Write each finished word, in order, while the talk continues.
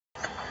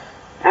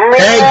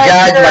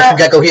guys, Mushroom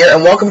Gecko here,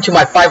 and welcome to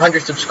my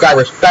 500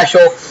 subscriber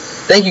special.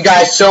 Thank you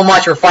guys so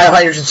much for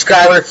 500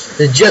 subscribers.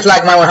 It's just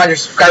like my 100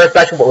 subscriber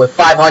special, but with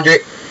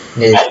 500,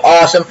 and it is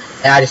awesome.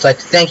 And I just like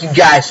to thank you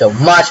guys so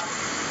much,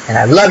 and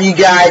I love you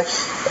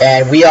guys,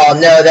 and we all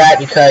know that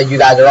because you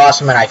guys are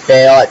awesome, and I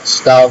fail at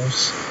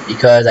stubs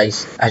because I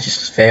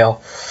just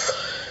fail.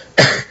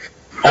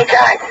 Hey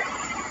guys,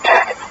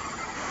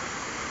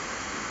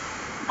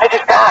 I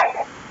just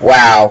died.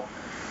 Wow.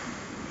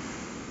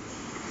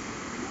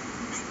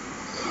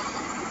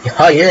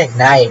 Oh, you look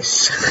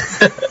nice.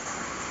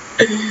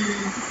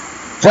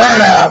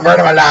 Burn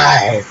him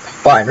alive.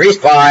 Fun,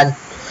 respawn.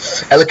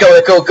 Hey, let's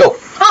go. Ha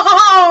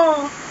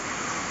ha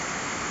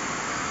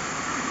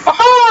ha. Ha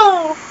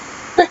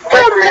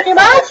Mickey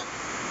Mouse.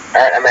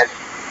 Alright, I'm in.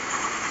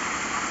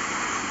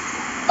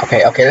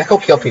 Okay, let's go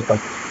kill people.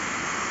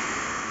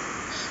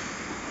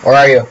 Where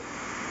are you?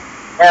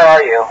 Where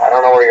are you? I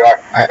don't know where you are.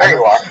 There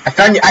you are. I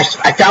found you.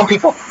 I found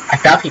people.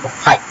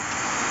 Hi.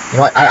 You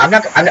know what?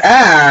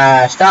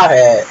 Stop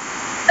it.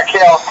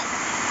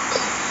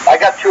 I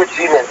got 2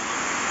 achievements.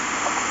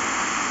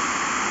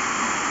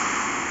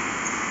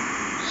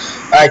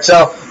 Alright,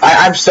 so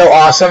I'm so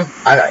awesome,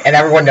 and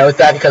everyone knows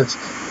that because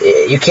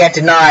you can't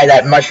deny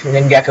that Mushroom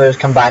and Geckos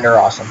combined are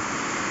awesome.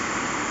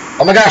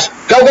 Oh my gosh!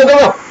 Go!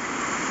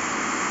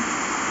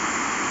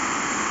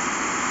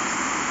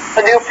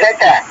 A new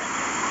pickaxe.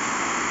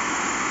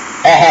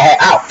 Hey!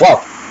 Ow!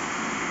 Whoa!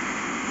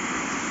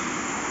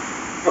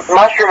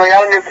 Mushroom, I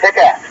got a new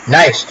pickaxe.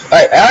 Nice.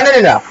 Alright,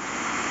 no.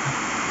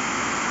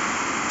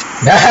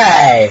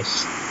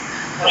 Nice.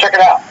 Check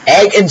it out.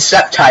 Egg and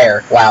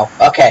Septire. Wow.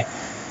 Okay.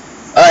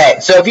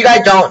 Alright, so if you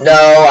guys don't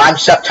know, I'm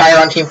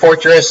Septire on Team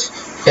Fortress,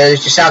 because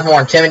it just sounds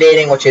more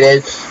intimidating, which it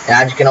is, and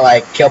I'm just gonna,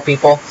 like, kill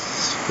people.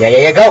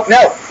 Yeah, go!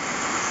 No!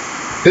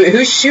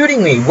 Who's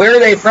shooting me? Where are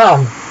they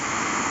from?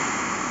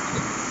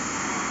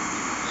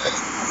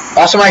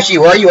 Awesome IC,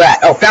 where are you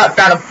at? Oh, found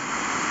him.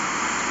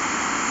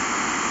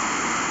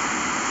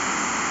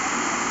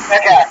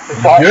 Pickaxe.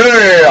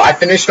 Yeah, I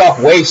finished off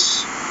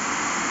Waste.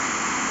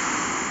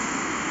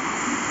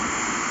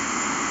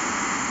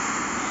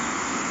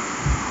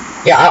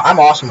 Yeah, I'm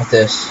awesome with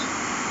this.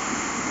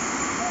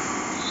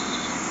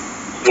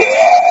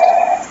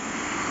 Yeah.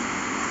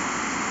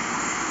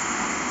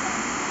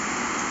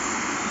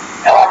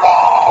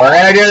 We're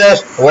gonna do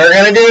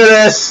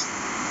this.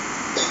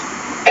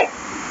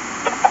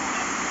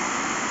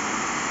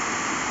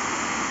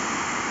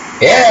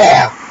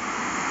 Yeah.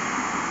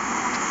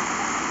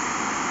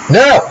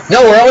 No,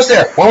 we're almost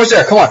there.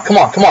 Come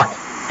on.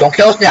 Don't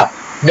kill us now.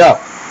 No.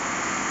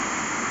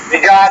 We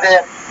got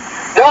it.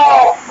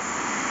 No.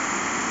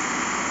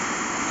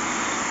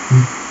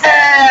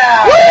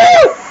 Yeah.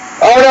 Woo!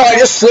 Oh no, I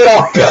just slid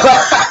off.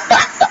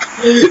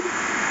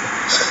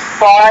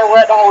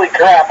 Holy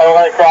crap, I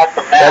went across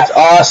the map. That's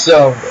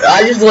awesome.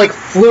 I just like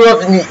flew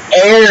up in the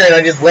air and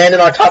I just landed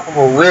on top of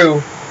a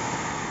roof.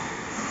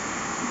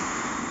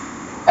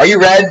 Are you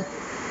red?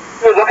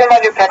 Dude, look at my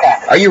new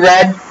pickaxe. Are you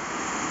red?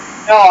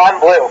 No, I'm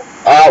blue.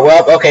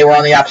 Well, okay, we're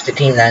on the opposite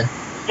team then.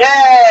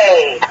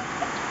 Yay!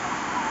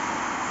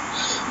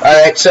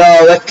 Alright, so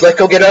let's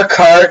go get our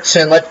carts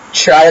and let's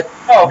try to...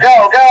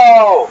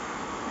 Go!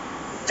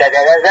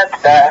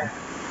 Da-da-da-da-da.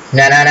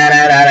 Na na na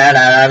na na na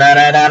na na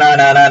na na na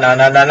na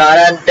na na na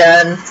na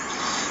dun.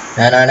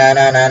 Na na na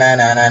na na na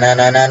na na na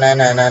na na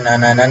na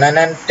na na na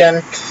na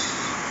dun.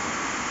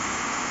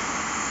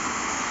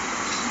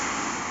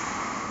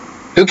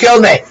 Who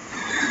killed me?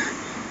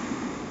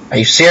 Are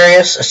you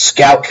serious? A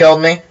scout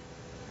killed me?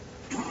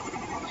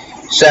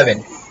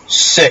 7,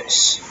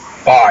 6,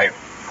 5,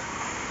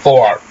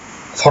 4,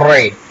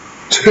 3,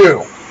 2,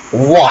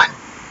 1.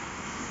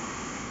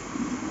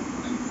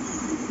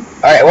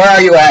 Alright, where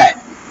are you at?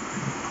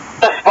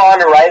 Just spawn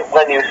right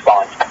when you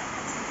spawn.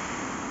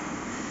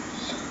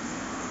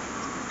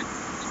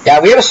 Yeah,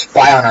 we have a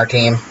spy on our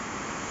team.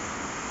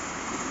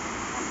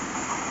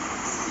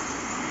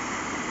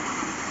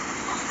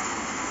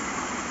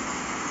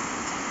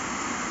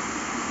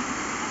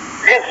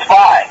 You can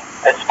spy.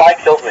 That spy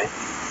killed me.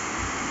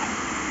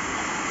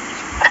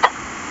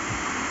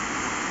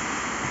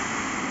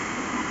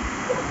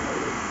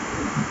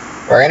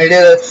 We're gonna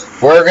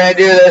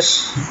do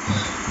this.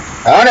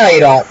 Oh no, you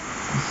don't.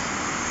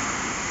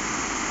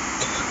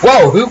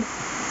 Whoa, who?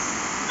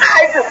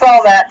 I just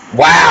saw that.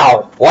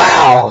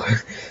 Wow.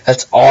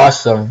 That's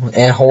awesome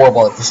and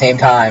horrible at the same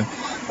time.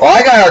 Well,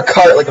 I got our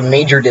cart at like a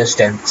major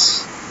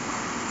distance.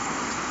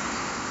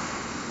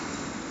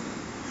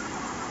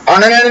 Oh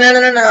no.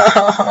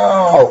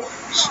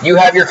 You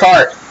have your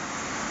cart.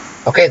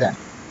 Okay then.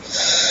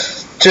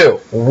 2,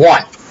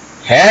 1.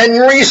 And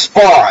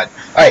respawn.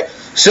 Alright.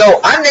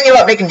 So, I'm thinking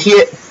about making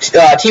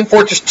Team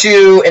Fortress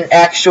 2 an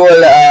actual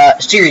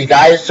series,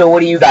 guys. So,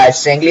 what do you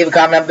guys think? Leave a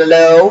comment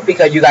below,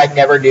 because you guys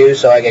never do,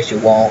 so I guess you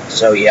won't.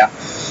 So, yeah.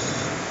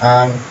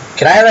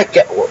 Can I, like,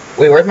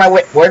 wait, where's my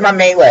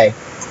melee?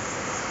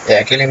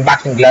 Yeah, killing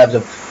boxing gloves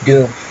of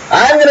doom.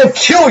 I'm gonna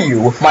kill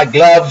you with my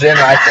gloves and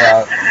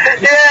rifle.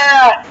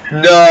 Yeah!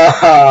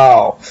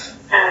 No!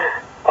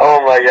 Oh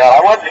my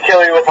god, I wanted to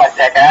kill you with my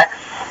pickaxe.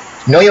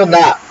 No, you'll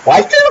not. Why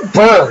is there a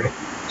bird?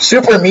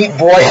 Super Meat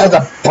Boy has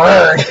a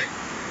bird.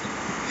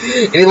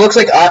 And he looks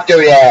like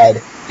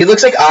Octodad. He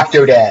looks like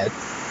Octodad.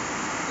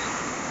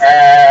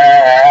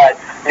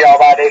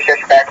 Nobody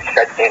suspects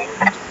a thing.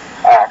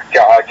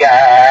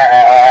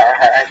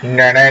 Octodad.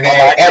 No.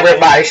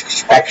 Everybody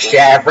suspects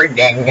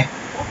everything.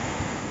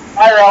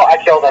 Pyro, I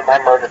killed him. I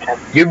murdered him.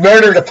 You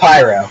murdered a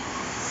pyro.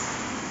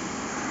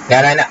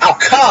 No. Oh,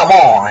 come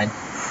on.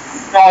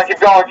 Keep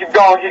going. You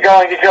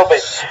killed me.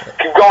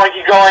 Keep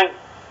going.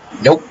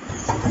 Nope.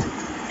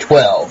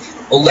 12.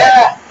 11.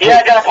 Yeah,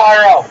 I got a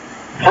pyro.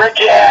 Frick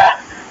yeah.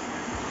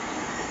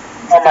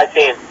 On my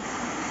team.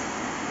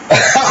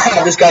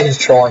 This guy is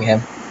trolling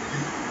him.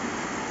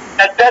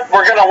 That's it.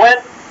 We're gonna win.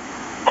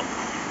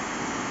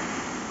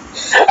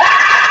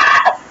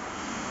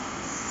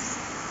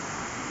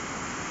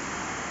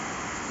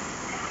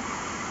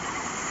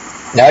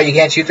 No, you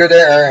can't shoot through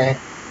there? Alright.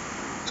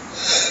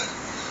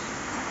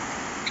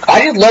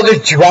 I just love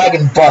this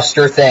Dragon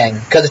Buster thing,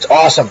 because it's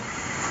awesome.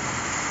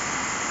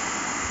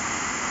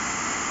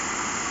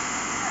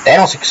 They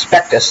don't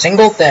expect a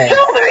single thing.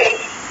 Kill me.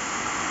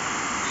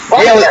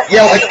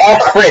 Yeah, like all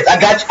crits. I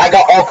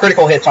got all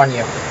critical hits on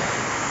you.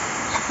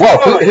 Whoa,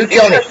 who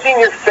killed me? I've seen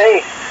your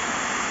face.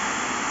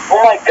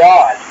 Oh my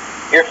god.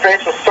 Your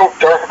face was so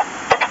dark.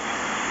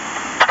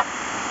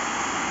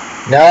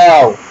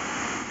 No.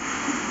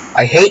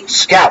 I hate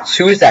scouts.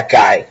 Who is that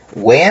guy?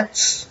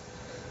 Wance?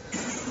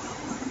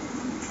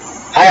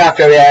 Hi,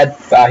 Octodad.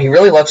 Wow, he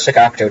really looks like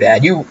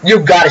Octodad.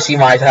 You've got to see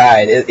my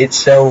hide. It's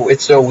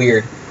so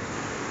weird.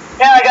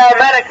 Yeah, I got a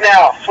medic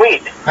now.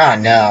 Sweet. Oh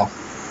no.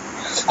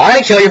 I'm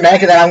gonna kill your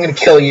medic and then I'm gonna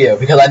kill you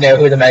because I know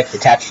who the medic's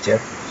attached to.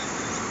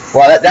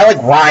 Well, that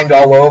like rhymed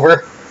all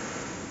over.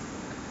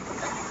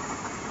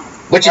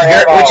 Which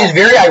is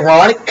very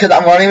ironic because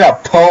I'm learning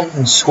about poems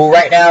in school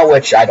right now,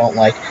 which I don't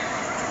like.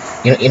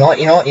 You know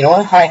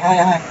what?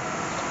 Hi.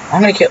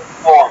 I'm gonna kill.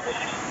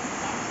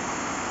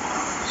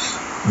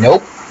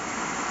 Nope.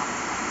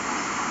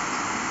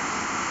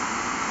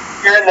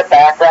 You're in the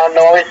background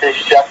noise.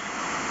 It's just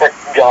frick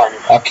guns.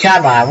 Oh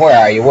come on! Where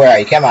are you?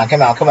 Come on!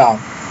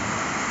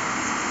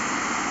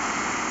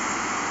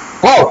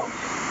 Whoa!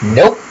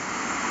 Nope.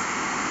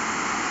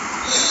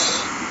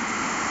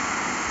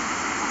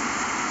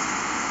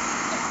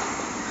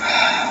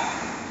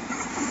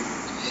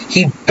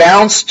 He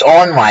bounced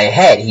on my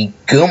head. He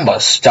Goomba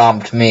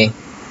stomped me.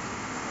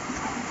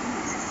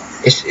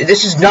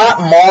 This is not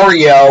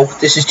Mario.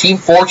 This is Team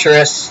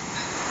Fortress.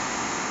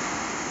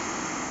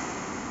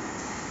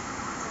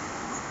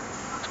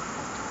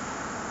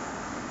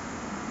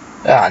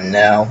 Oh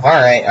no.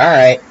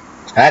 Alright.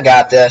 I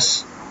got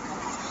this.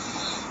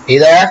 You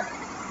there?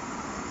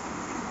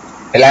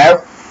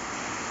 Hello?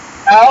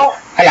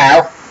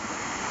 Hello?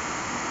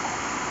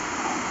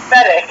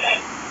 Medic.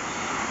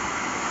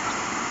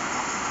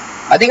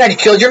 I think I just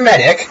killed your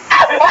medic.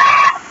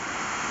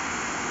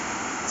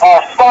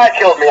 Spy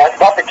killed me. I was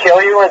about to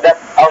kill you, and then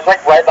I was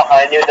like right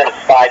behind you, and then a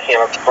spy came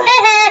up from.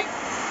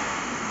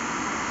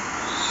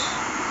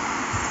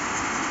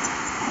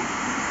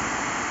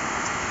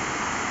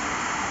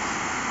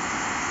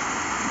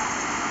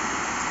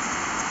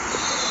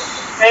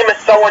 Game is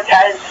so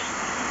intense.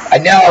 I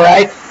know,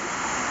 right?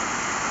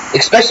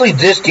 Especially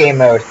this game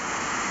mode.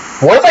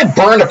 What if I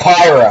burned a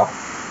pyro?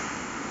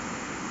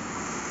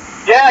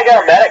 Yeah, I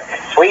got a medic.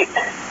 Sweet.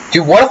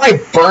 Dude, what if I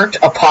burnt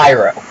a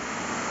pyro?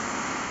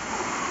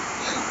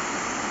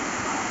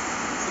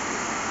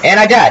 And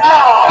I died.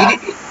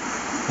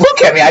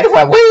 Look at me, I just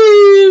went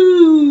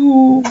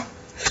woo!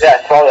 Yeah, I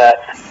saw that.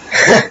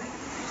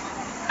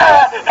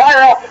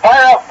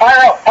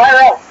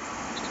 Pyro!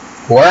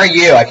 Where are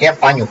you? I can't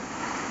find you.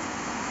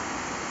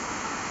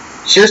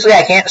 Seriously,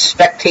 I can't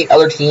spectate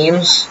other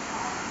teams?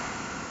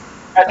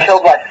 I got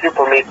killed by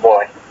Super Meat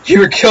Boy. You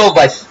were killed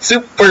by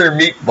Super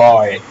Meat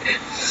Boy.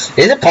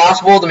 Is it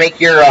possible to make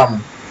your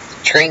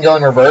train go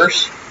in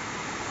reverse?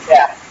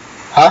 Yeah.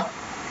 Huh?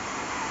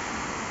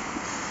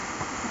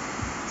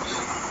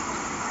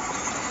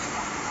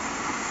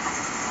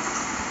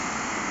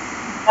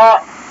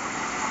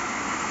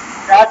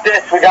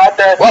 We got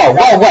this.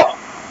 Whoa.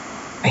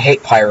 I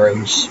hate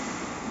pyros.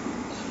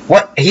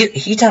 What?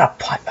 He's not a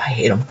pyro. I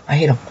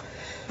hate him.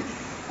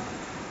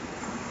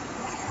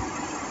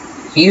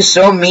 He's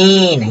so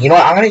mean. You know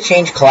what? I'm gonna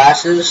change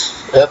classes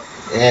up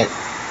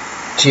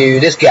to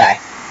this guy.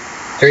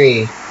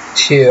 3,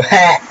 2,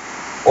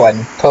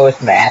 1.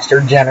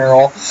 Postmaster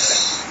General.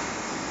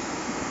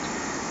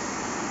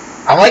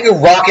 I'm like a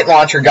rocket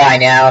launcher guy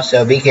now,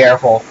 so be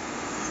careful.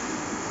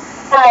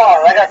 Come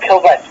on, I got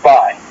killed by a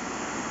spy.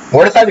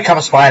 What if I become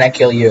a spy and I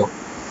kill you?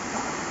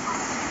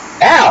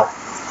 Ow!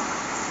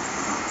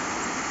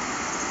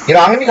 You know,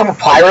 I'm gonna become a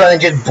pyro and then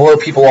just blow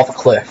people off a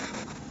cliff.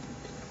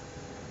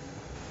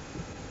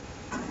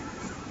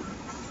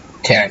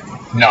 10,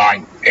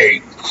 9,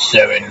 8,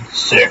 7,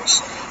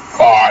 6,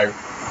 5,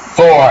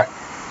 4,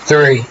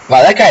 3. Wow,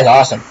 that guy's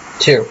awesome.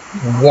 2,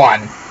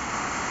 1.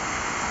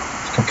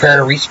 Prepare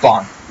to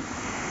respawn.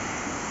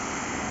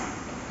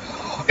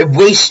 It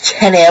wastes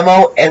 10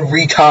 ammo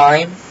every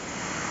time.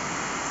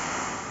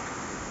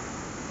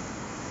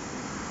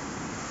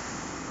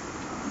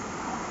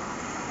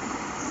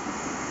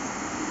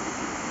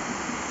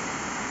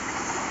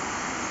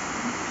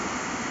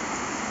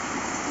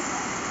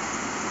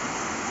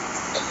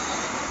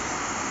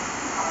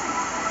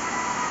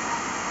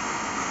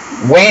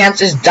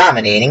 Wance is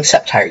dominating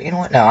Septire. You know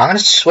what? No, I'm gonna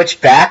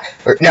switch back.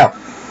 Or no,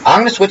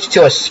 I'm gonna switch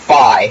to a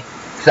spy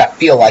because I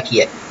feel like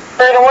it.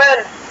 We're gonna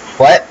win.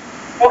 What?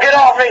 Well, get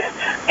off me!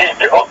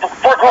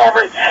 Fuck off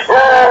me!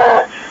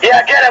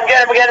 Yeah, get him!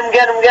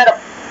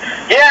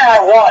 Yeah, I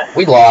won.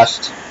 We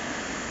lost.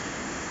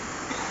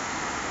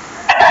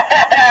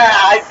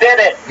 I did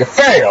it. You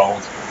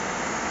failed.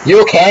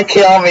 You can't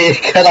kill me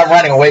because I'm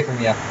running away from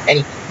you.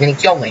 And he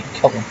killed me.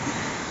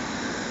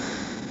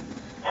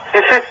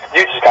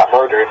 You just got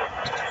murdered.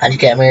 I just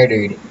got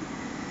murdered.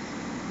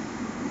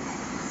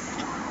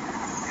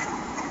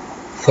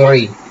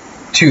 3,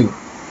 2,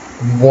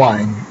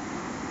 1.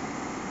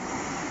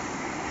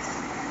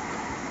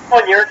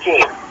 On your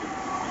team.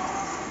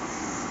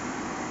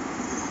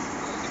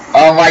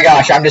 Oh my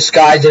gosh, I'm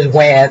disguised as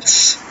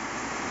Wance.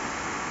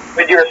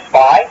 But you're a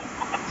spy?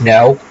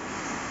 No.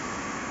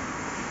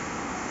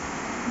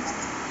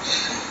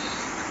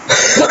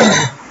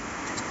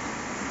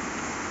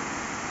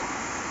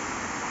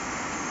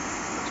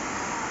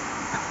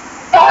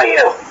 Saw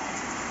you!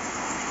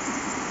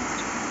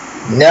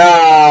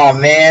 No,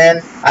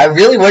 man. I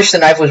really wish the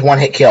knife was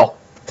one-hit kill.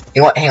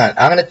 You know what? Hang on.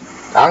 I'm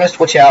gonna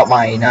switch out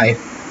my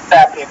knife.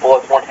 That people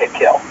is one-hit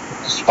kill.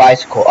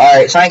 Spicicle.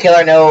 Alright, Sign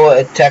Killer, no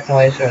attack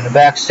noise or in the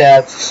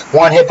backstab.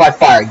 One hit by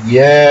fire.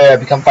 Yeah,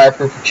 become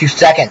fireproof for 2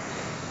 seconds.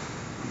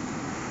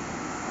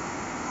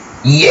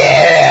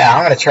 Yeah,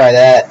 I'm gonna try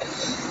that.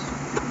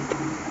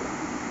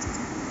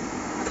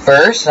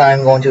 First,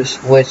 I'm going to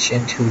switch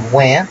into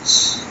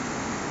Wance.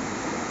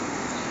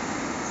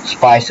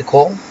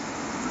 Spicicle.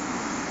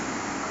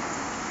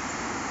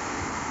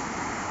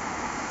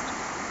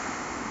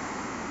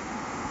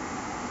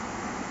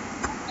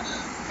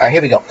 Alright,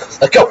 here we go.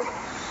 Let's go.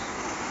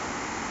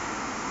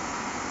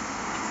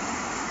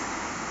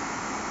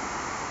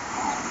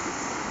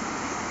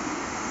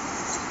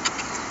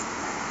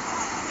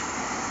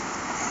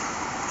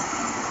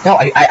 No,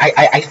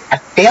 I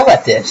fail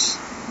at this.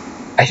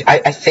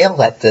 I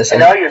fail at this. I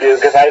know you do,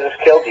 because I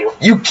just killed you.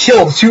 You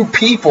killed 2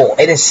 people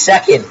in a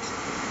second.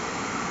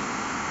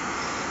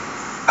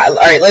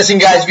 Alright, listen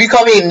guys, if you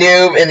call me a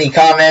noob in the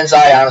comments,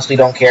 I honestly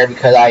don't care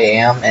because I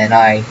am, and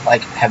I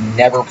have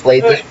never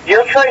played this.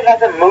 Your train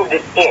hasn't moved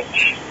an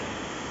inch.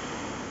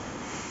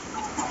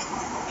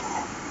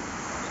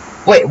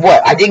 Wait,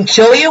 what? I didn't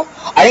kill you?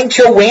 I didn't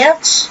kill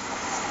Wance?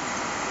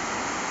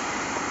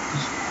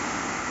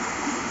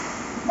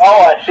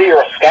 Oh, I see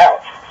you're a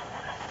scout.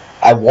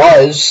 I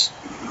was.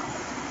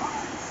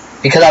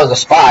 Because I was a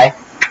spy.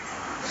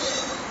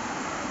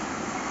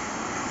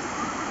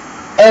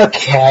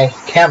 Okay,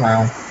 come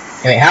on.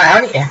 Anyway,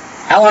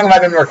 how long have I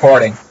been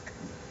recording?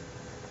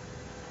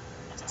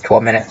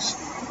 12 minutes.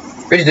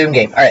 Here's a Doom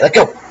game. Alright, let's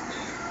go.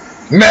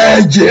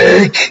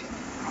 Magic!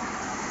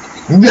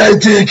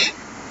 Magic!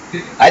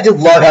 I just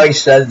love how he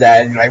says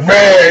that. He's like,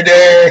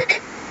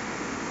 Magic!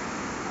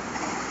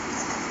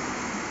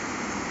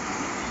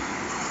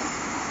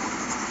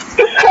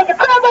 Cut the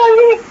crap out of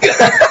me!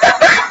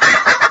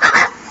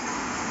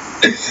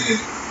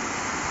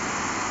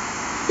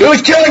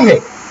 Who's killing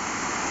me?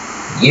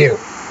 You.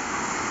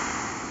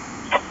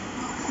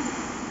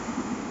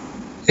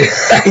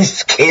 I'm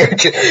scared.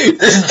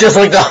 This is just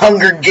like the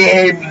Hunger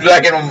Games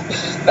back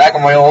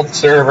on my old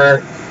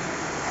server.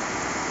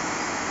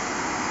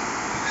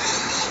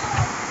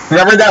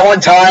 Remember that one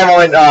time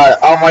on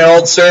my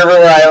old server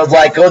where I was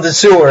like, go to the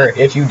sewer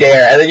if you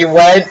dare, and then you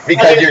went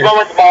because you're. This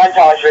moment's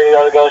montage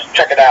video to go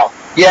check it out.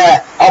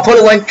 Yeah, I'll put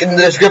a link in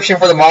the description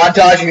for the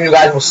montage, and you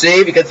guys will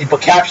see because he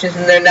put captions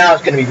in there now.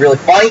 It's gonna be really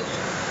funny,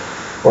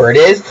 or it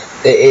is.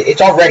 It's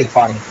already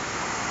funny.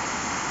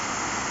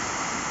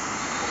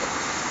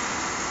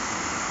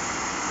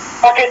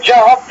 Fucking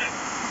jump!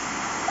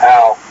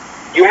 Ow!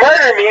 You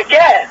murdered me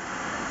again.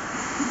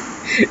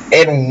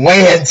 And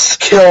Wance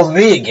killed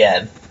me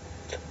again.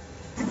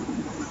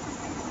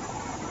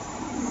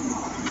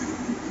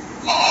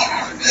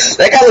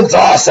 That guy looks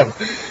awesome.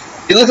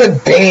 He looks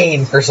like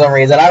Bane for some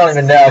reason. I don't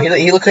even know.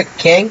 He looks like a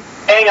king.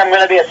 Dang, I'm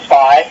gonna be a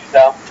spy,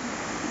 so.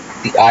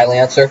 The Eye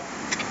Lancer.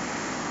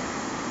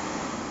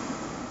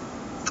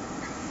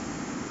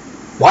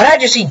 Why did I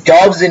just see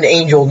doves and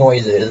angel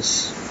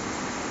noises?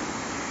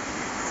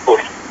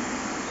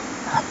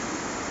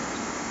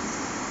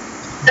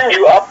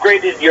 You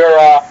upgraded your,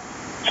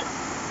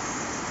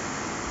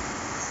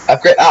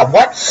 Upgrade?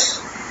 What?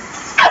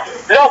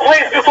 No,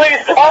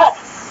 please, stop!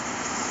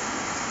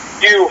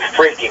 You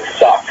freaking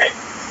suck.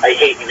 I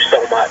hate you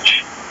so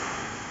much.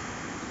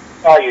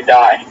 Oh, you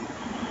die.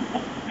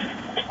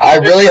 I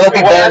really hope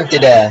he burns to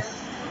death.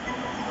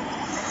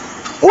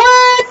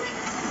 What?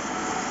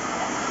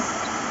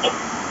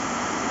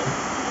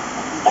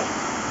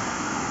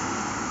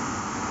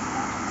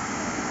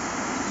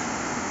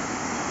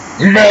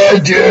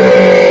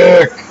 Magic!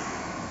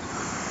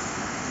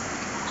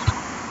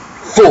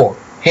 4.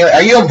 Hey,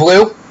 are you in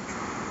blue?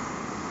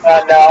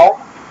 No.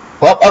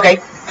 Well,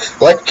 okay.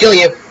 Let's kill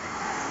you.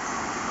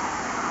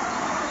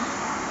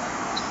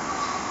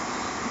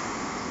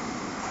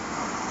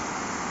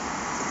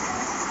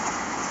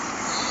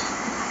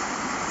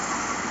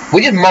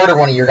 We just murdered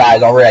one of your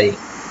guys already.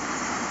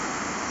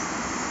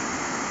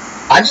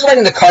 I'm just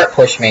letting the cart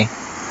push me.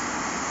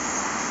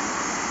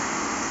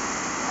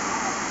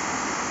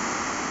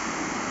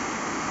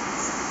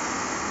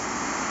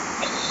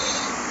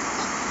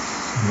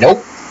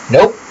 Nope.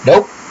 Nope.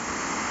 Nope.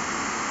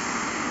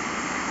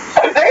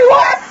 Say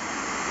what?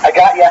 I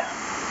got ya.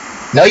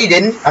 No, you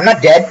didn't. I'm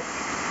not dead.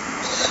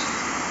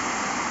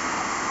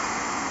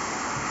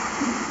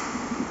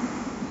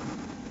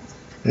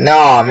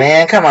 No,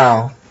 man. Come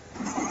on.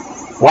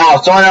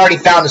 Wow, someone already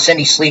found the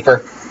Cindy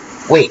Sleeper.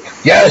 Wait.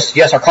 Yes.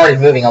 Yes, our cart is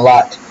moving a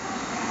lot.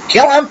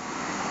 Kill him.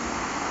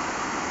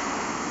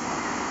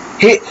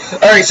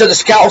 Alright, so the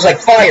scout was like,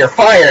 fire,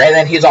 fire, and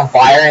then he was on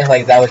fire, and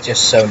like, that was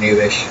just so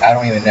noobish. I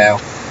don't even know.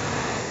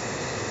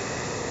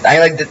 I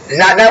mean, like,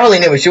 not really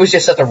noobish, it was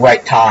just at the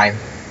right time.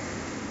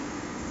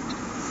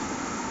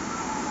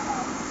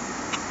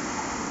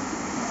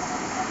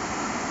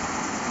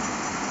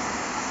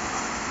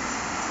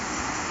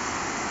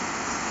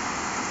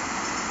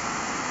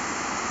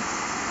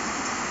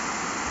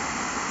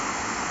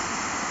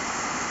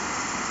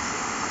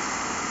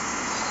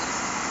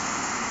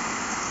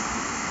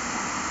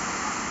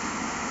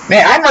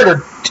 Man, I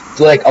murdered,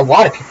 like, a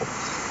lot of people.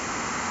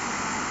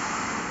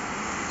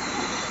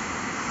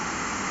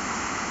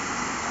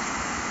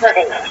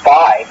 Freaking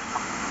spy.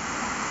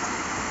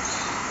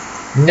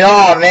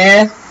 No,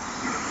 man.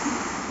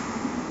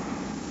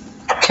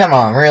 Come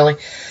on, really?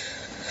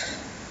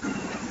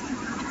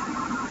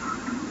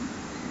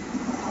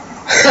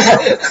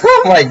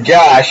 Oh my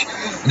gosh.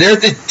 There's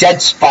this dead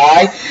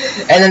spy,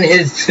 and then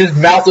his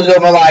mouth was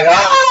open like,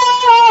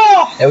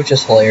 ah! It was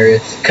just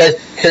hilarious. Cause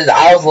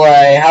I was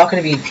like, how can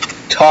it be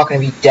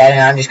talking to be dead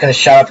and I'm just gonna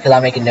shut up because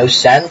I'm making no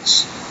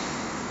sense?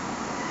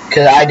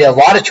 Cause I did a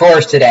lot of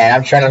chores today and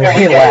I'm trying to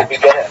relax. We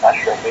get it,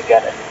 Mushroom, we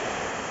get it.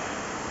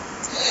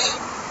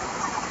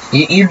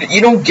 You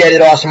don't get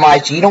it, Awesome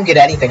Ice. You don't get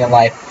anything in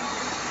life.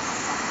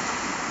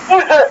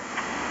 Who's it?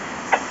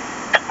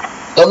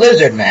 The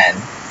lizard man.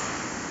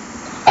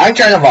 I'm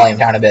turning the volume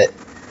down a bit.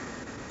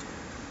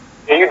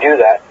 Yeah, you do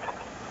that.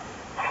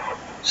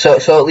 So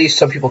at least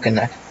some people can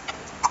up.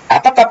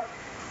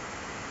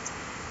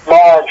 Come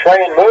on,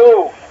 train,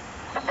 move!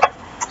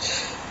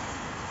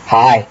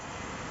 Hi.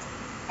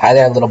 Hi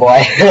there, little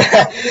boy.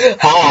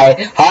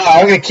 Hi,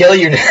 I'm gonna kill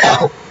you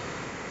now.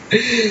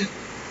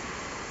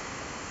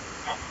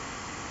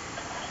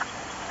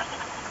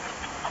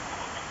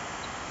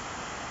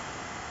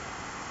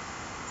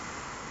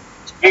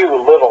 You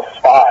little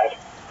spy.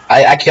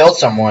 I killed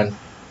someone.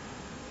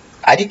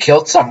 I just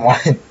killed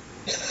someone.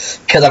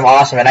 Because I'm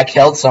awesome and I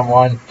killed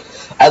someone.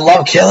 I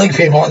love killing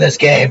people in this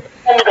game.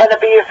 I'm gonna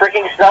be a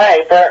freaking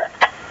sniper.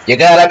 You're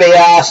gonna be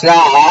a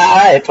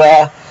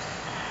sniper.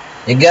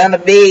 You're gonna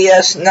be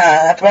a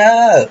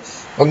sniper.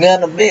 We're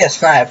gonna be a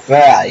sniper.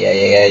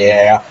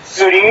 Yeah.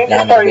 Dude, you need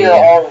to start your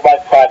own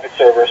like private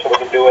server so we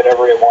can do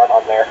whatever we want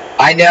on there.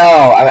 I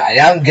know.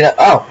 I'm gonna.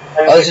 Oh,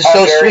 this is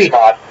so sweet.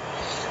 Mod.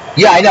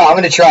 Yeah, I know. I'm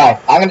gonna try.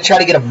 I'm gonna try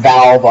to get a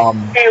Valve.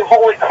 Hey,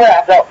 holy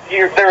crap! There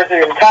was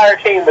the entire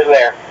team was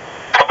there.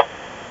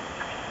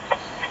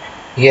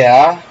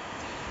 Yeah.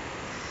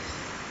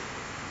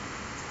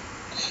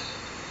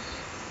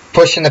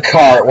 Pushing the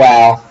cart.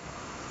 Wow.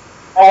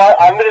 Well,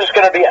 I'm just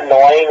gonna be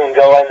annoying and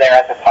go in there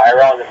as a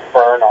pyro and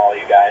burn all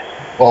you guys.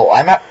 Well,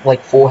 I'm at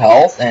like full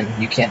health, and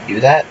you can't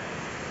do that.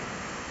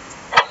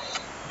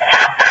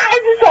 I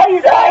just saw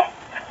you die.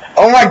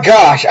 Oh my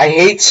gosh! I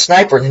hate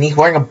snipers, and he's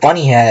wearing a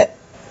bunny hat.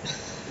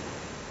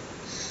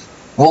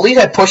 Well, at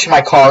least I pushed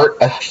my cart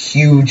a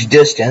huge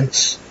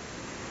distance.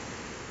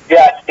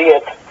 Yeah, I see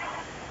it.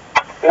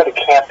 I'm gonna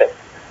camp it.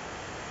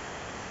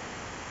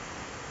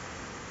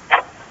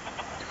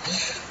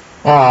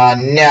 Oh,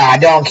 no,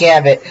 don't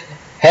camp it.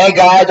 Hey,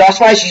 guys, that's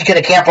why she's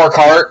gonna camp our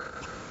cart.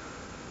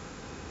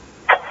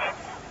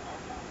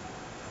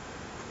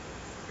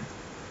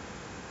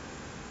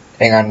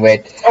 Hang on,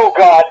 wait. Oh,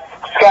 God.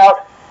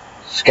 Scout.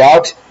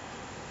 Scout?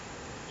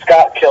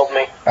 Scout killed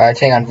me. Alright,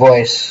 hang on,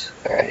 voice.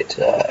 Alright,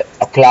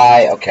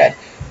 apply, okay.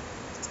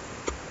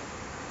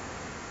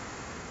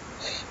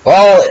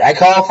 Well, I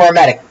call for a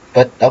medic,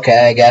 but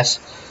okay, I guess.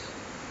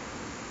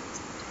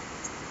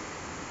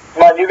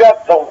 Come on, you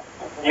got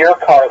your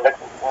cart like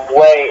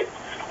way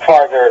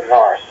farther than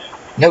ours.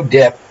 No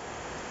dip.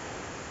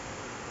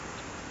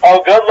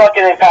 Oh, good luck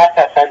getting past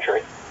that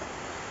sentry.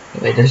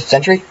 Wait, there's a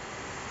sentry?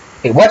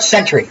 Wait, what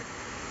sentry?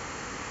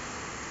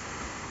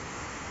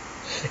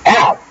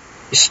 Ow!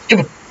 You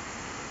stupid.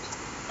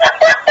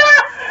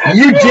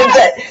 You did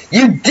that!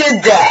 You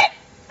did that!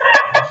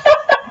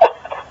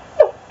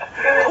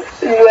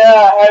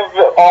 Yeah, I've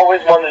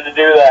always wanted to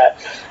do that.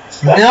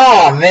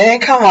 No, man,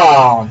 come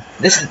on.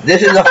 This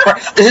is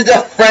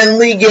a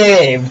friendly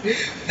game.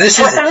 This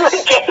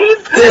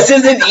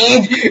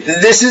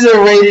is a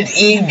rated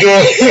E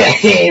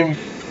game.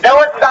 No,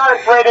 it's not.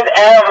 It's rated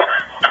M.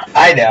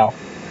 I know.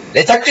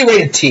 It's actually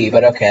rated T,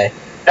 but okay.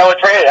 No,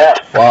 it's rated M.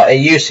 Well, it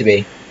used to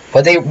be,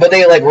 but they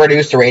like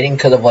reduced the rating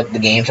because of like the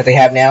games that they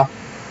have now.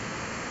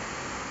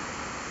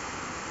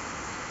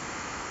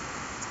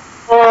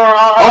 Oh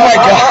my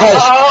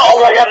gosh. Oh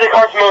my god, the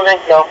car's moving.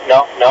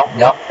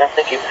 No,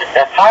 thank you.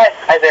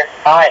 Hi there.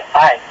 Hi.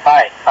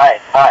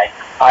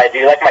 Do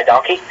you like my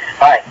donkey?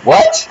 Hi.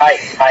 What? Hi.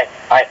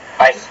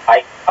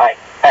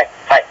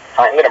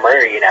 I'm gonna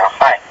murder you now.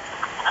 Hi.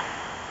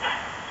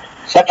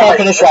 Stop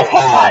talking to yourself.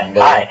 Hi.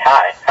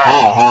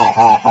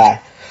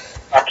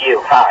 Fuck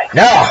you. Hi.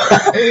 No.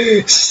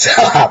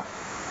 Stop.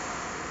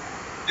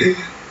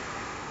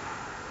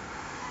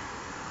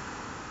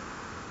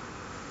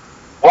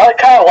 What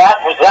kind of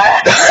laugh was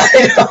that?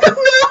 I don't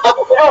know.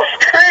 That was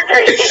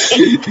creepy.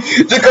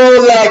 To go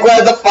like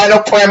what the final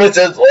premise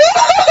is.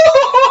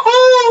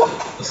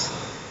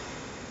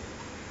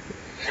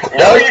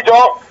 No, you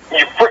don't.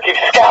 You freaking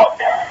scout.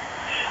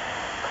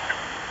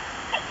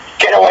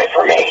 Get away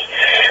from me.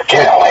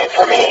 Get away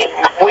from me.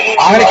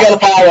 I'm gonna kill the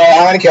pyro.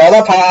 I'm gonna kill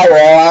the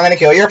pyro. I'm gonna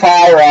kill your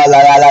pyro. La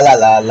la la la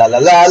la la la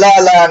la la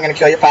la. I'm gonna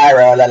kill your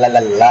pyro. La la la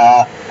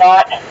la.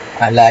 Not.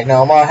 I'd like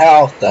no more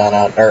health,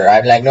 or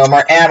I'd like no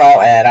more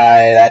ammo, and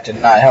that did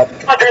not help.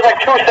 There's like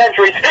 2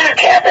 centuries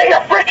camping a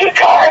freaking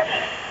car.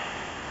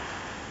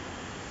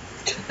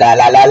 La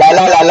la la la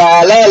la la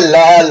la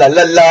la la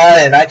la la,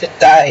 and I just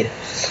died.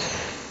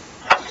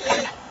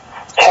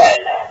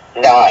 10,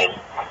 9,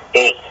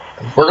 8.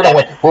 We're gonna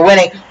win. We're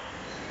winning.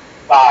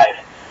 5,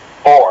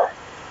 4,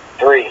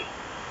 3,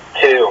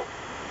 2,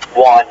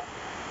 1.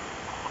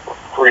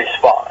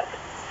 Respawn.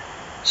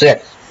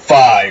 6,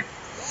 5,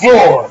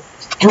 4,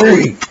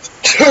 3,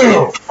 2,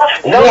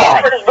 1.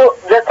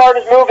 Their card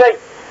is moving.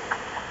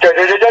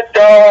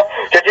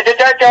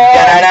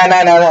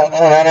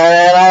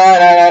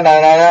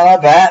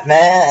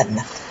 Batman.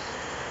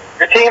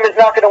 Your team is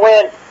not going to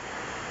win.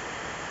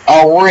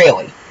 Oh,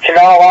 really?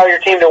 Cannot allow your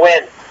team to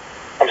win.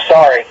 I'm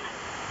sorry.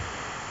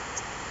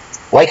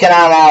 Why can't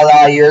I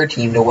allow your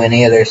team to win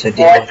either? So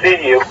deal with it. I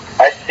see you.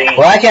 I see you.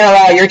 Well, I can't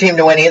allow your team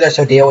to win either.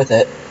 So deal with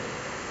it.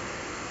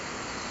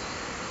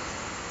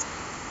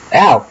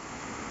 Ow!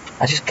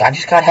 I just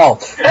got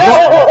health.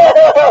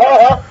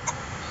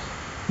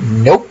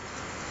 Nope.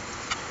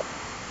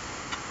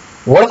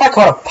 What if I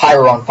caught a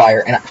pyro on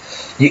fire? And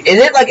is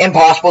it like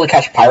impossible to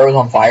catch pyros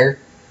on fire?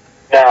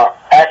 No,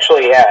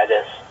 actually, yeah, it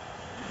is.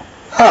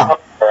 Huh.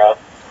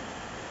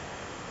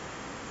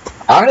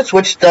 I'm gonna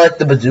switch to like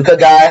the bazooka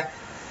guy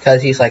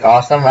because he's like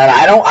awesome. And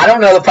I don't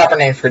know the proper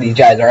names for these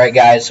guys. All right,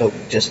 guys. So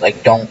just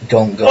like don't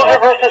go. Soldier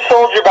versus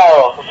Soldier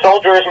battle.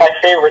 Soldier is my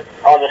favorite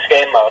on this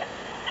game mode.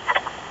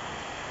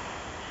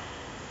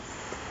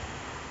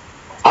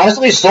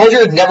 Honestly, Soldier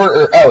has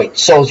never. Oh wait,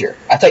 Soldier.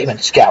 I thought you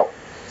meant Scout.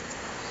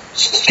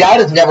 Scout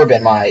has never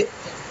been my.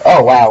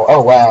 Oh wow.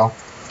 Oh wow.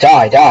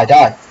 Die.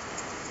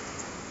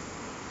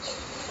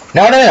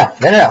 No.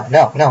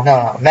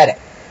 Medic.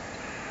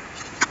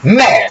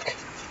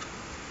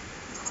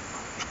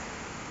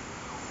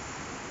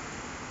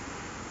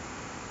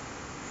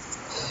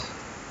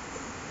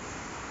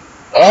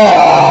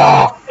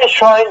 Oh. He's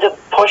trying to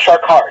push our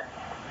card.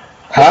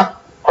 Huh?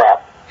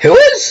 Crap. Who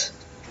is?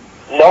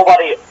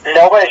 Nobody's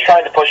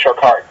trying to push our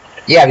card.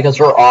 Yeah, because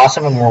we're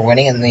awesome and we're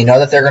winning, and they know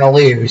that they're gonna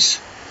lose.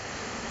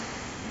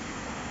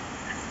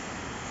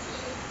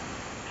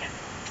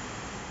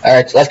 All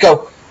right, so let's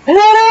go.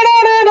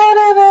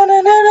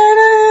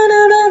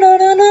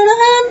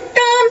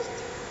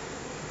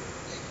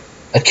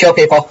 Let's kill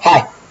people.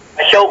 Hi.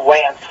 I killed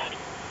Lance.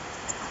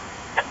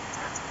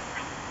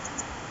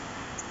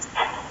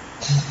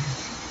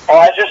 Oh,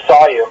 I just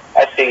saw you.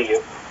 I see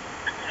you.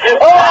 Oh,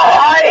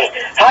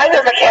 hi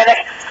there,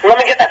 mechanic. Let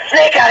me get that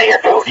snake out of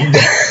your boot.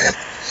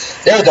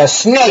 There's a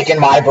snake in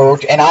my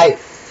boot, and I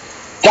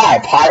die,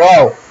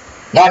 pyro.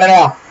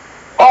 No.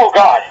 Oh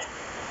God.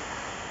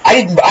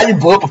 I just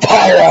blew up a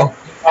pyro.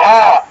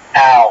 Ah,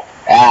 ow.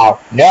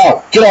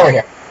 No, get over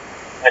here.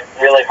 That's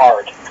really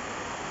hard.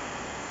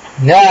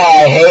 No,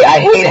 I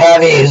hate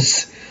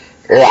heavies.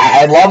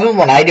 I love them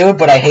when I do it,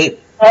 but I hate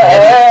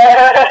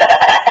heavies.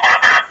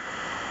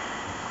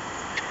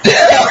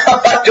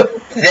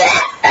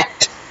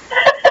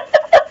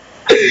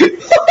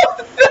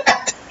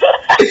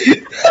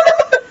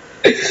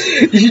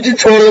 You should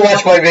totally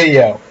watch my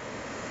video.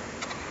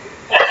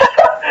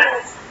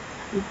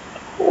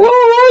 What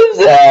was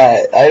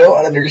that? I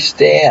don't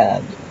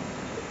understand.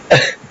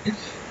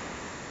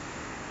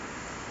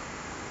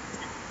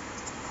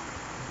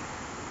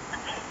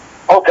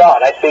 Oh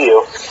God, I see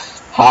you.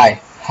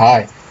 Hi.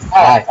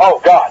 Oh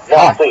God, no,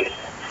 Hi. please.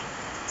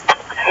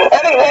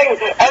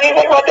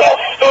 Anything but this.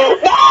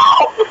 No.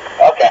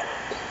 Okay.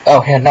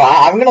 Oh, yeah, no,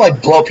 I'm gonna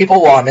like blow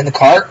people while I'm in the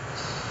cart.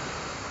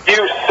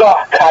 You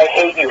suck. I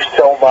hate you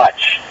so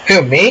much.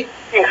 Who, me?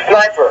 You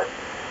sniper.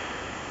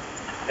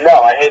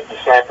 No, I hate the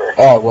sniper.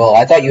 Oh, well,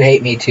 I thought you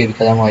hate me too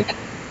because I'm like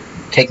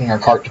taking our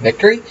cart to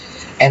victory.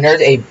 And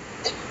there's a...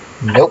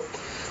 Nope.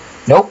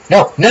 No.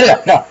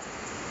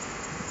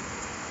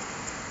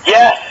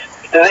 Yes.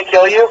 Did they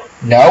kill you?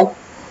 No.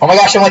 Oh my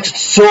gosh, I'm like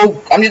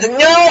so. I'm just. No!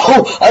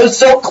 I was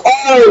so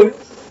close!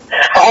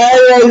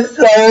 I was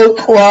so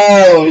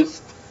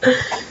close!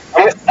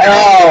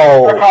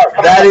 No!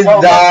 That is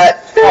not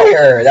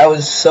fair! That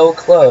was so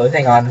close.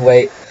 Hang on,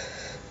 wait.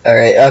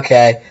 Alright,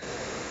 okay.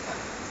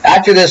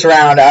 After this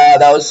round,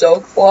 that was so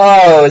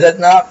close. That's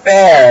not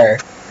fair.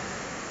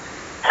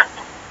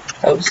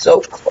 That was so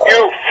close.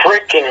 You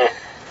freaking.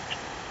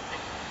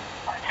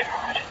 Oh my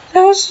God.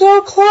 That was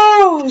so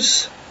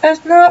close.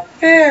 That's not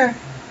fair.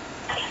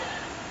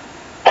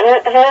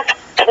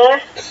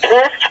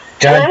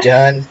 Dun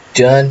dun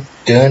dun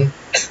dun.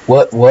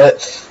 What?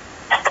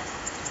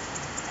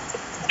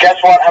 Guess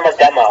what? I'm a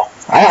demo.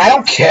 I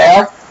don't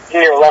care.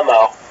 In your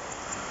limo.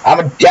 I'm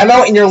a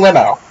demo in your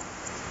limo.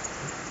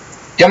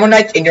 Demo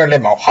night in your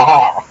limo. Ha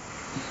ha.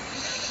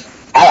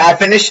 I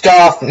finished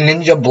off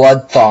Ninja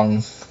Blood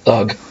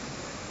Thug.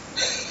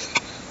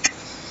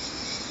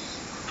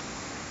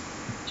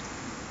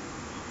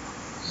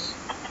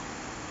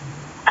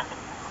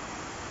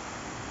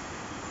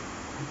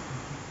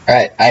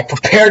 Alright, I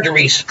prepared to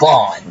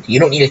respawn. You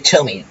don't need to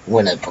tell me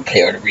when I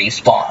prepare to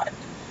respawn.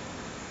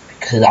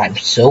 Because I'm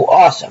so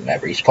awesome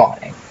at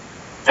respawning.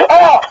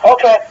 Oh,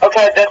 okay,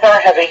 that's our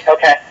heavy.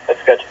 Okay,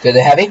 that's good. Is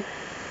it heavy?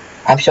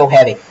 I'm so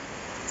heavy.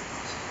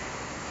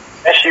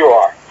 Yes, you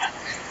are.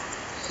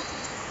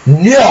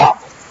 No!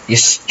 You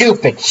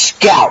stupid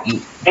scout! You,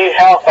 Need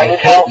help, I need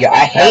help. you.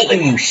 I hate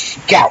you, you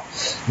scout!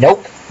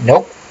 Nope.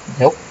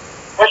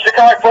 Push the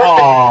cart, push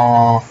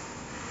Aww.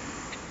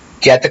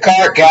 Get the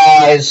cart,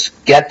 guys.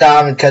 Get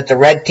them, because the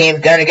red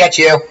team's gonna get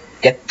you.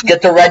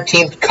 Get the red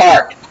team's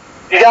cart.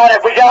 You got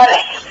it, we got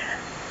it.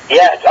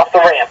 Yeah, it's off the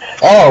ramp.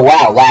 Oh,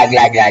 wow. Lag.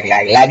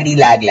 Laggity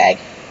lag.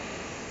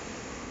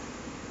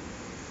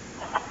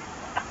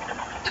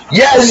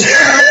 Yes!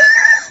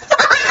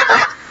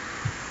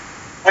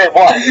 Wait,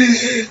 what?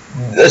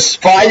 The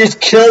spy just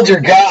killed your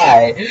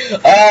guy. Oh,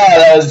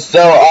 that was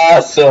so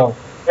awesome.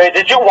 Wait,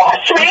 did you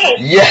watch me?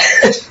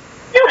 Yes.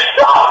 You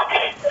suck.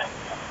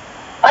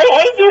 I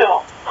hate you.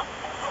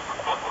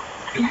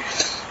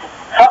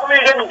 How come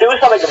you didn't do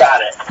something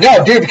about it?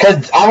 No, dude,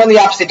 because I'm on the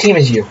opposite team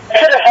as you. I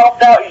could have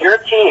helped out your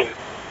team.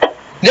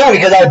 No,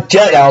 because I was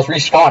dead. I was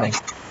respawning.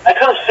 I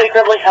could have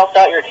secretly helped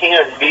out your team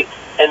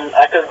and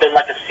I could have been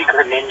like a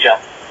secret ninja.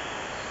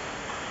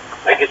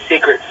 Like a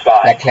secret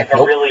spy. Like, a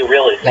nope.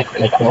 really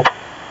secret spy. Nope.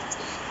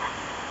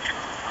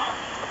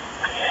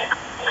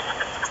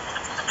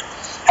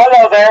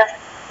 Hello there.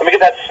 Let me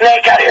get that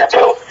snake out of here,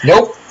 boo.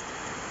 Nope.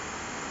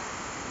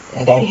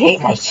 And I hate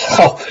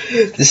myself.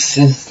 This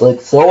is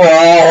like so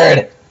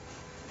hard.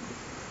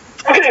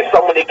 I'm getting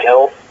so many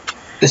kills.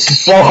 This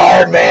is so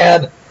hard,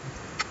 man.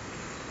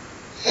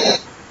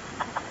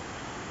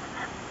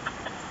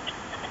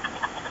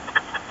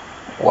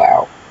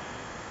 Wow,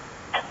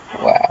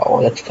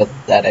 that's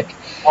pathetic.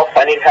 Oh,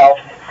 I need help.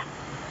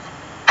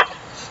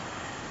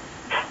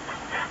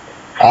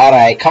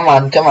 Alright, come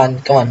on.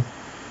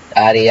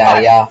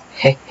 Yada,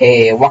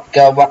 hey,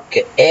 waka,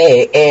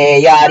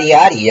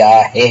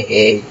 yada,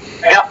 hey.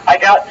 I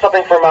got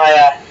something for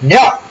my,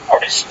 No!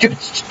 Stupid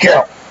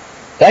scout.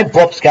 Did I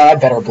blow up Scout? I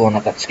better have blown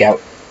up that Scout.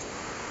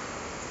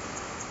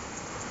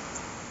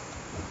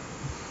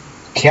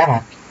 Come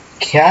on.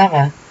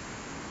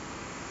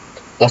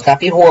 Let's not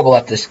be horrible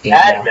at this game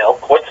Mad now.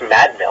 Milk? What's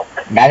Mad Milk?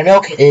 Mad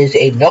Milk is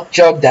a milk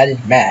jug that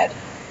is mad.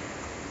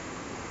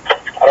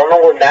 I don't know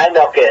what Mad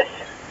Milk is.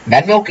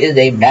 Mad Milk is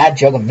a mad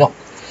jug of milk.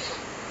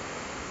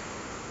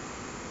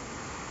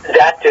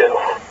 That too.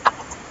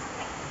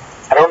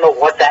 I don't know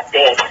what that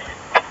did.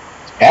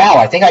 Ow,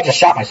 I think I just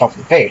shot myself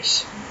in the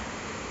face.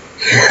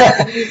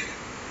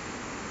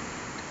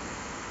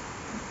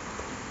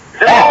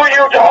 No,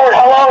 you don't!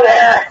 Hello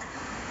there!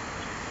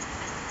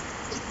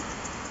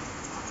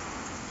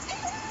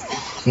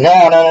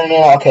 No.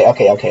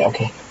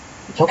 Okay.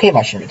 It's okay,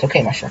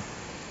 Mushroom.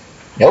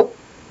 Nope.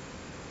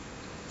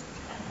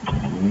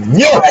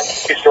 No!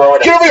 Just throw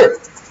it in. Get over here!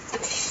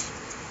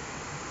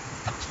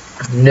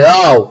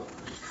 No!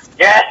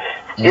 Yes!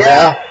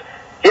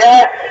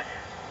 Yeah.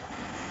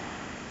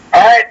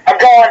 Alright, I'm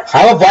going. I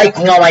have a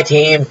Viking on my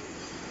team.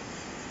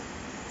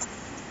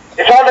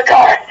 It's on the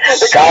car.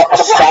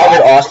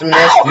 Solid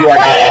awesomeness. You are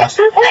not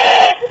awesome.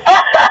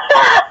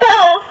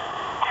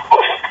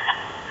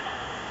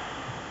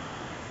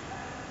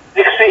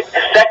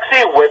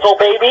 Sexy Whizzle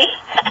Baby?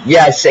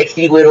 Yeah,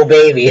 sexy little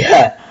baby.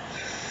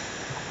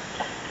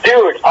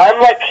 Dude, I'm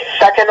like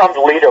second on the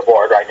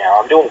leaderboard right now.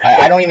 I'm doing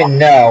I don't even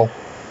know.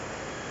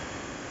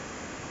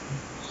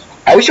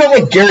 I wish I was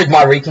like Garry's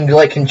Mod where you can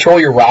like control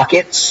your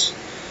rockets.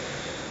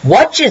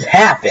 What just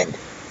happened?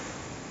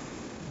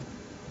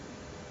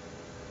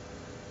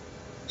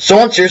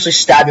 Someone seriously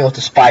stabbed me with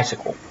a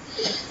Spicicle.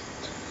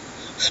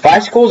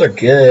 Spicicles are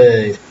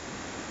good.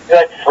 They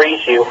like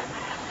freeze you.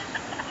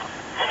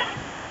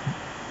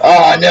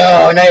 Oh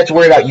no, now you have to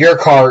worry about your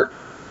cart.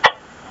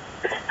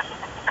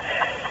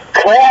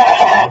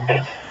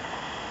 Crap!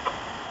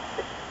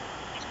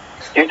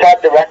 You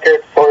tied the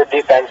record for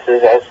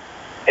defenses as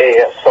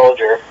a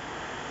soldier.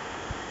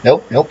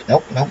 Nope.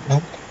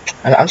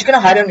 I'm just gonna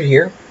hide under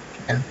here.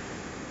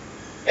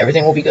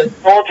 Everything will be good.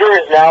 Soldier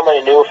is now my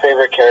new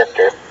favorite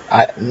character.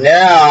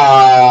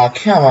 No,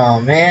 come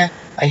on, man.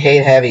 I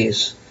hate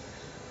heavies.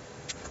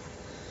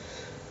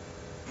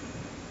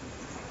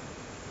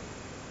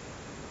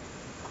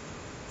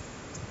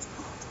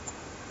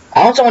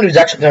 I want someone who's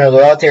actually going to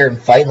go out there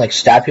and fight and, like,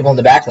 stab people in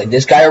the back, like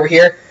this guy over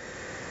here.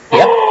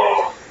 Yep.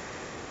 Oh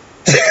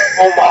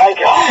my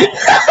god.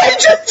 I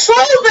just saw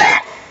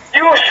that!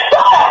 You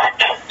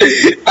suck!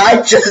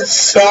 I just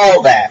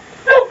saw that.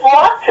 You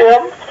blocked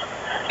him.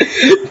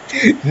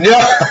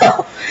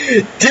 No!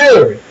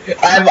 Dude!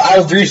 I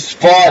was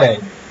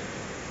respawning.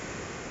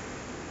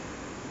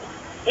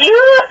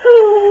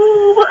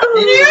 Yoo-hoo!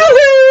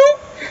 Yoo-hoo!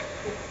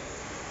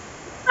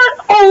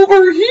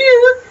 Over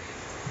here!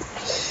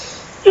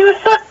 You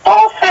suck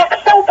ball sack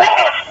so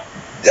bad!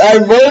 I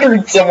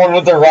murdered someone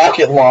with a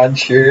rocket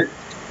launcher.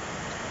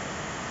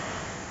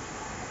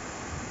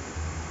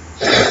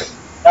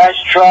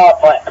 Nice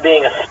job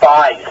being a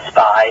spy, you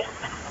spy.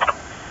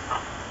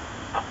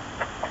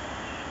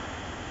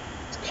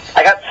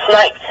 I got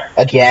sniped.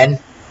 Again?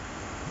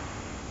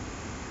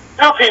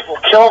 2 people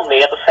killed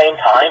me at the same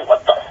time.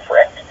 What the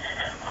frick?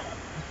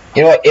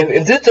 You know what?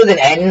 If this doesn't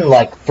end in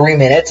like 3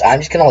 minutes, I'm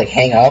just gonna like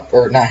hang up,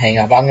 or not hang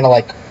up. I'm gonna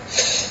like,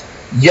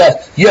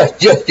 yes. No,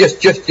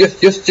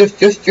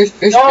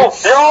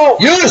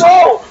 Yes!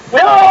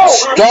 no!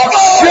 Stop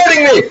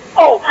shooting me!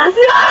 Oh,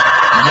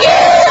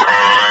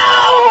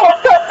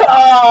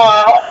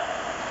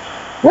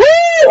 no!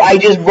 Woo! I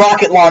just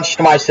rocket launched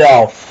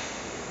myself.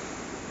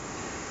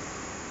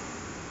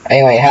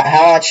 Anyway,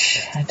 how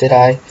much did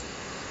I?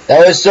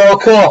 That was so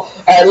cool.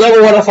 Alright, live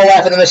a wonderful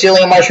life in the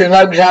mycelium mushroom,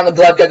 love down the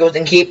blood geckos,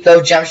 and keep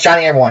those gems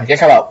shining, everyone. Get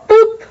come out.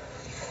 Boop.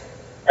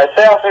 Alright,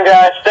 stay awesome,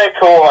 guys. Stay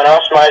cool, and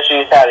I'll smash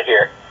you out of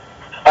here.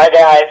 Bye,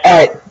 guys.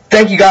 Alright,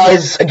 thank you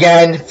guys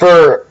again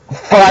for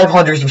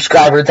 500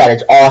 subscribers. That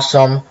is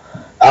awesome.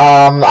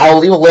 I will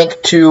leave a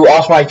link to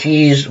Awesome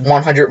IG's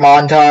 100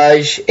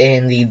 montage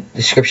in the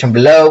description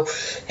below.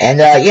 And,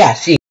 yeah,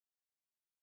 see you.